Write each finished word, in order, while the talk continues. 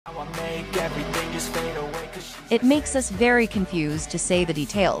everything just fade away. It makes us very confused to say the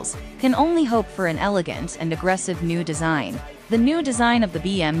details. Can only hope for an elegant and aggressive new design. The new design of the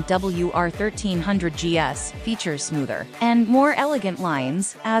BMW R1300 GS features smoother and more elegant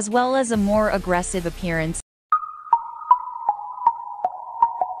lines, as well as a more aggressive appearance.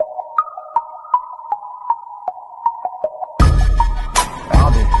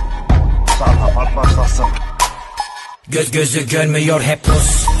 Abi, sal kapat başlasın. Göz gözü görmüyor hep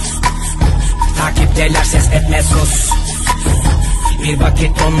pus. Takipteler ses etme sus. Bir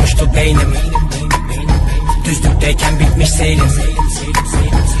vakit donmuştu beynim. Düzlükteyken bitmiş seyrim.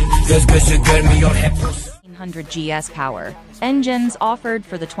 Göz gözü görmüyor hep pus. 100 GS power. Engines offered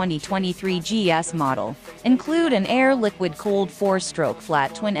for the 2023 GS model include an air-liquid cooled 4-stroke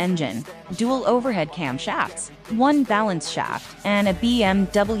flat twin engine, dual overhead camshafts, one balance shaft, and a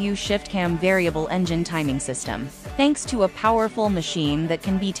BMW ShiftCam variable engine timing system. Thanks to a powerful machine that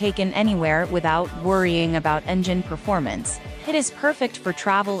can be taken anywhere without worrying about engine performance, it is perfect for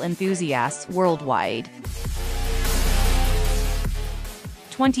travel enthusiasts worldwide.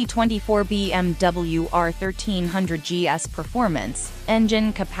 2024 BMW R1300 GS Performance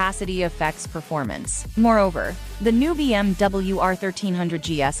Engine Capacity Affects Performance. Moreover, the new BMW R1300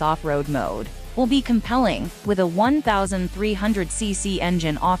 GS off-road mode will be compelling, with a 1,300cc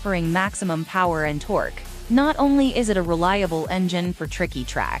engine offering maximum power and torque. Not only is it a reliable engine for tricky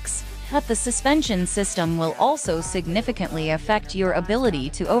tracks, but the suspension system will also significantly affect your ability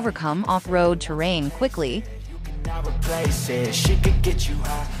to overcome off-road terrain quickly.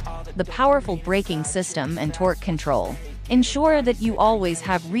 The powerful braking system and torque control ensure that you always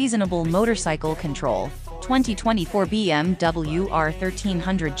have reasonable motorcycle control. 2024 BMW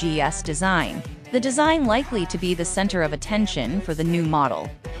R1300 GS design. The design likely to be the center of attention for the new model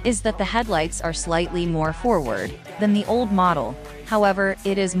is that the headlights are slightly more forward than the old model. However,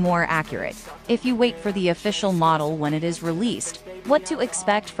 it is more accurate. If you wait for the official model when it is released, what to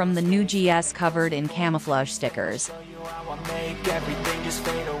expect from the new GS covered in camouflage stickers.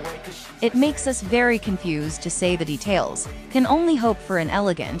 It makes us very confused to say the details. Can only hope for an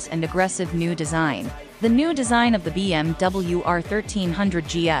elegant and aggressive new design. The new design of the BMW R1300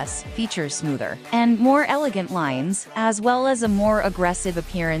 GS features smoother and more elegant lines, as well as a more aggressive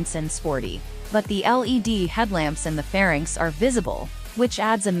appearance and sporty. But the LED headlamps and the pharynx are visible, which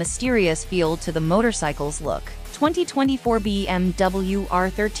adds a mysterious feel to the motorcycle's look. 2024 BMW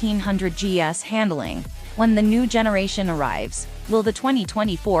R1300 GS handling. When the new generation arrives, will the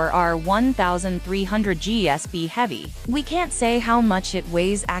 2024 R1300 GS be heavy? We can't say how much it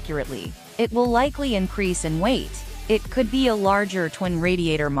weighs accurately. It will likely increase in weight. It could be a larger twin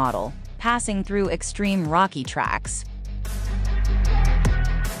radiator model, passing through extreme rocky tracks.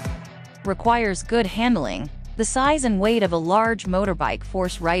 Requires good handling. The size and weight of a large motorbike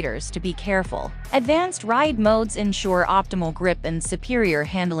force riders to be careful. Advanced ride modes ensure optimal grip and superior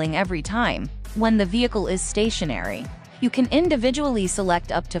handling every time. When the vehicle is stationary, you can individually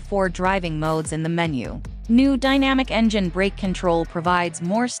select up to 4 driving modes in the menu. New dynamic engine brake control provides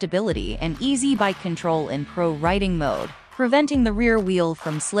more stability and easy bike control in pro riding mode, preventing the rear wheel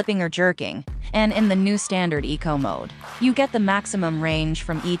from slipping or jerking. And in the new standard eco mode, you get the maximum range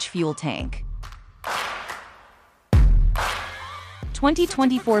from each fuel tank.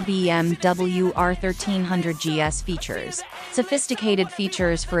 2024 BMW R1300 GS features. Sophisticated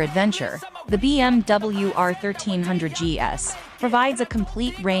features for adventure. The BMW R1300 GS provides a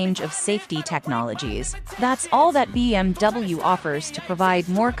complete range of safety technologies. That's all that BMW offers to provide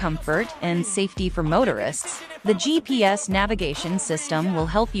more comfort and safety for motorists. The GPS navigation system will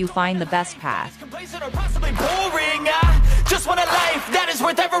help you find the best path. Just want a life that is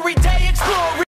worth every day exploring.